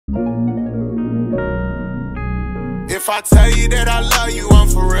I tell you that I love you, I'm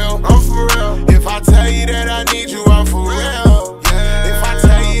for real. I'm for real. If I tell you that I need you, I'm for real. Yeah. If I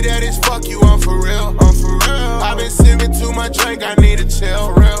tell you that it's fuck you, I'm for real. I'm for real. I've been sipping too much drink, I need to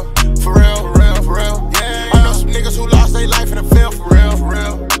chill. For real. For real, for real, for real. Yeah. I know some niggas who lost their life and it fell for real. For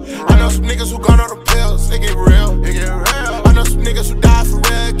real. I know some niggas who gone on the pills, they get real. They get real. I know some niggas who died for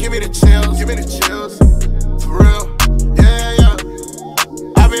real, give me the chills. Give me the chills. For real. Yeah,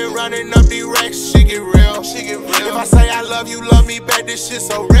 yeah. I've been running up these racks, shit get real. Shit get real. If I say I love you, love me back, this shit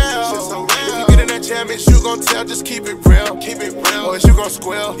so real. Shit so real. If you get in that jam, bitch, you gon' tell, just keep it real. Keep it real. Or is you gon'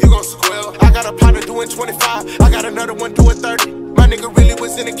 squeal? You gon' squeal. I got a partner doing 25, I got another one doing 30. My nigga really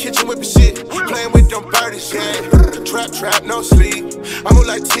was in the kitchen whipping shit, playing with them birdies, yeah. Trap, no sleep. I move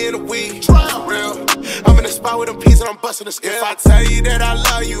like 10 a week, for real. I'm in the spot with them peas and I'm busting the scale. If I tell you that I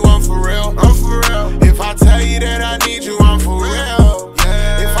love you, I'm for real. I'm for real. If I tell you that I need you, I'm for real.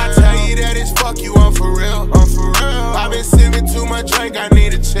 Yeah. If I tell you that it's fuck you, I'm for real. I'm for real. I've been sipping too much drink, I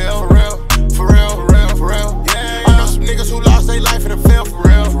need to chill. For real, for real, for real, for real. Yeah. I know some niggas who lost their life and it fell for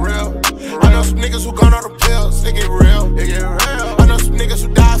real. For real. I know some niggas who gone on the pills, they get real. They get real. I know some niggas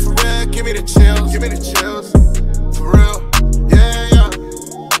who died for real, give me the chills. Give me the chills. For real. Yeah,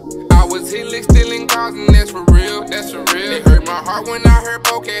 yeah. I was hitting, stealing cars, and that's for real. That's for real. It hurt my heart when I heard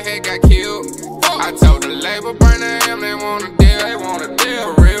Poker had got killed. I told the label, burn the M, they want a deal. They want a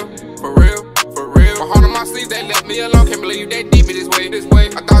deal. For real, for real, for real. My heart on my sleeve, they left me alone. Can't believe they deep it this way, this way.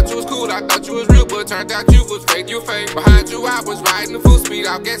 I thought you was cool, I thought you was real, but turned out you was fake, you fake. Behind you, I was riding full speed,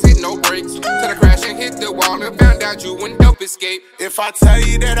 I guess hit no brakes. Till I crashed and hit the wall and found out you wouldn't help escape. If I tell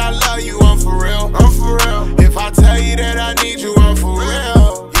you that I love you, I'm for real. I'm for real. If I tell you that I need you, I'm for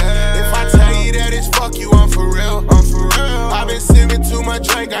real. Yeah. If I tell you that it's fuck you, I'm for real. I'm for real. I've been sipping too much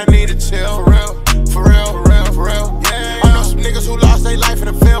drink, I need to chill. For real, for real, for real, for real. Yeah. I know some niggas who lost their life and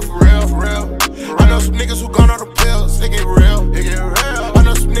it fell for real. For real. I know some niggas who gone on the pills, they get real. They get real. I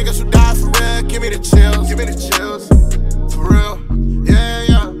know some niggas who died for real, give me the chills. Give me the chills.